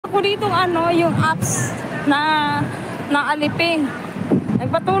ako dito yung apps na Alipay.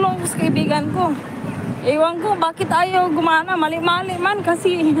 Nagpatulong ko sa kaibigan ko. Ewan ko bakit ayaw gumana, mali-mali man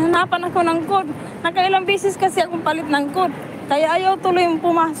kasi hanapan ako ng code. Nakailang beses kasi akong palit ng code. Kaya ayaw tuloy yung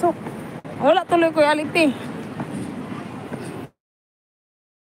pumasok. Wala tuloy ko yung Alipay.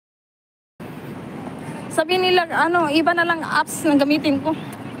 Sabi nila, iba na lang apps na gamitin ko.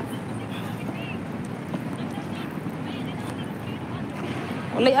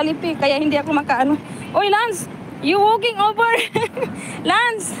 Wala Alipay, kaya hindi ako makaano. Oy, Lance! You walking over?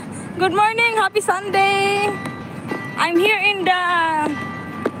 Lance! Good morning! Happy Sunday! I'm here in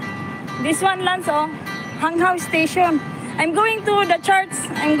this one, Lance, Hanghao Station. I'm going to the church.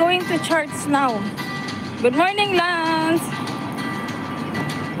 I'm going to church now. Good morning, Lance!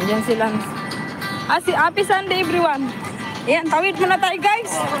 Diyan si Lance. Happy Sunday, everyone. Ayan, tawid muna tayo,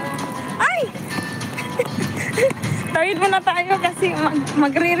 guys. Ay! Tawid muna tayo kasi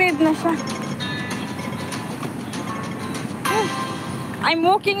magre-read na siya. I'm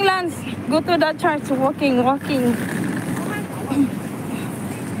walking, Lance. Go to the church. Walking.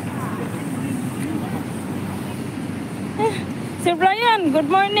 Sir Brian,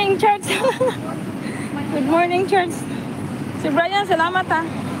 good morning, church. Good morning, church. Sir Brian, salamat ha.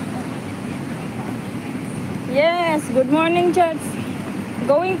 Yes, good morning, church.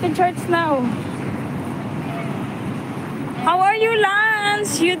 Going to church now. How are you,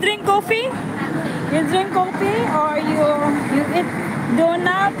 Lance? You drink coffee? You drink coffee or you eat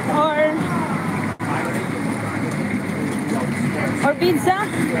donut or pizza?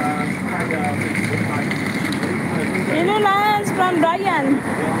 Hello, Lance from Brian.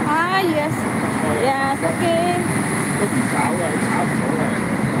 Yes. Yes, okay.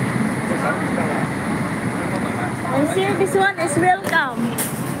 And see, this one is welcome.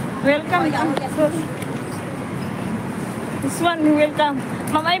 Welcome. This one, welcome.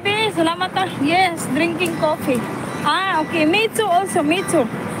 Ma'am Ivy, salamat ha. Yes, drinking coffee. Okay. Me too also. Me too.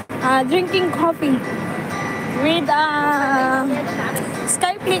 Drinking coffee. With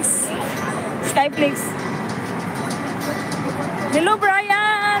Skyflix. Hello,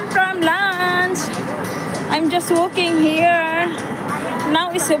 Brian from lunch. I'm just walking here. Now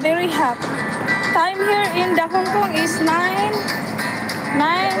it's very hot. Time here in the Hong Kong is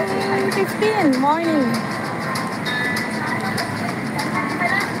 9:15 morning.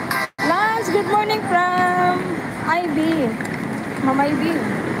 Good morning from IB. Mama IB.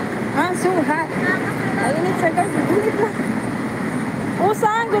 So hot. Ayun sa guys.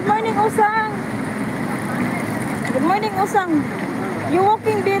 Usang, good morning, Usang. Good morning, Usang. You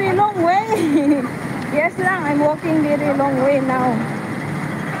walking very long way. Yes lang, I'm walking very long way now.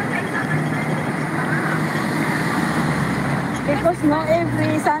 Because not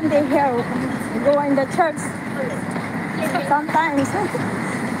every Sunday here we go in the church. Sometimes.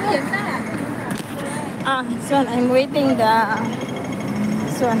 This one, I'm waiting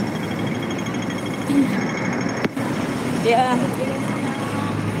this one. Yeah.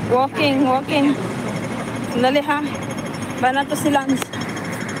 Walking. Dali ha. Ba na to si Lance.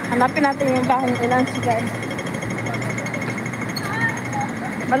 Hanapin natin yung bahay ni Lance, guys.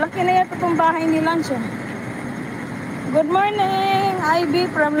 Malaki na yata itong bahay ni Lance. Good morning, IB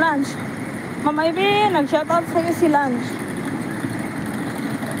from Lance. Ma'am IB, nag-shoutout sa'yo si Lance.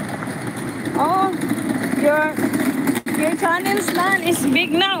 Your channel's man is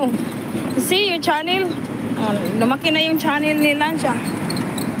big now. See your channel? Lumaki na yung channel ni Lancia.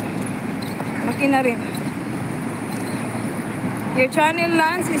 Lumaki na rin. Your channel,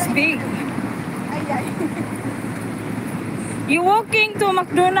 Lance, is big. You walking to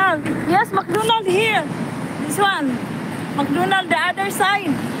McDonald's? Yes, McDonald's here. This one. McDonald's the other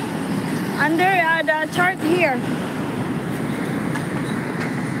side. Under the chart here.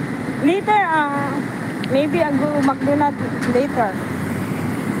 Later, maybe I'll go McDonald's later.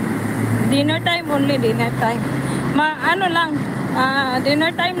 Dinner time only, dinner time.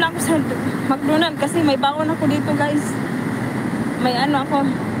 Dinner time lang sa McDonald's kasi may baon ako dito, guys. May ako,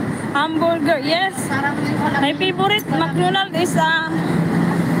 hamburger. Yes, my favorite McDonald's is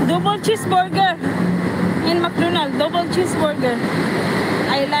double cheeseburger. In McDonald's, double cheeseburger.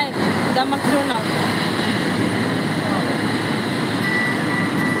 I like the McDonald's.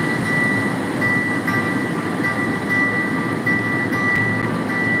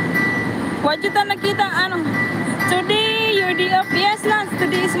 What you nakita? Today your day off? Yes, Lance,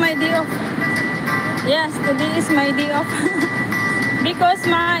 today is my day off. Yes, today is my day off. Because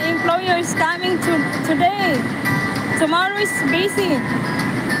my employer is coming today. Tomorrow is busy.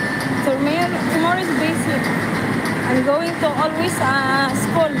 Tomorrow is busy. I'm going to always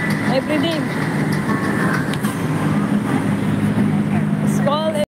school every day.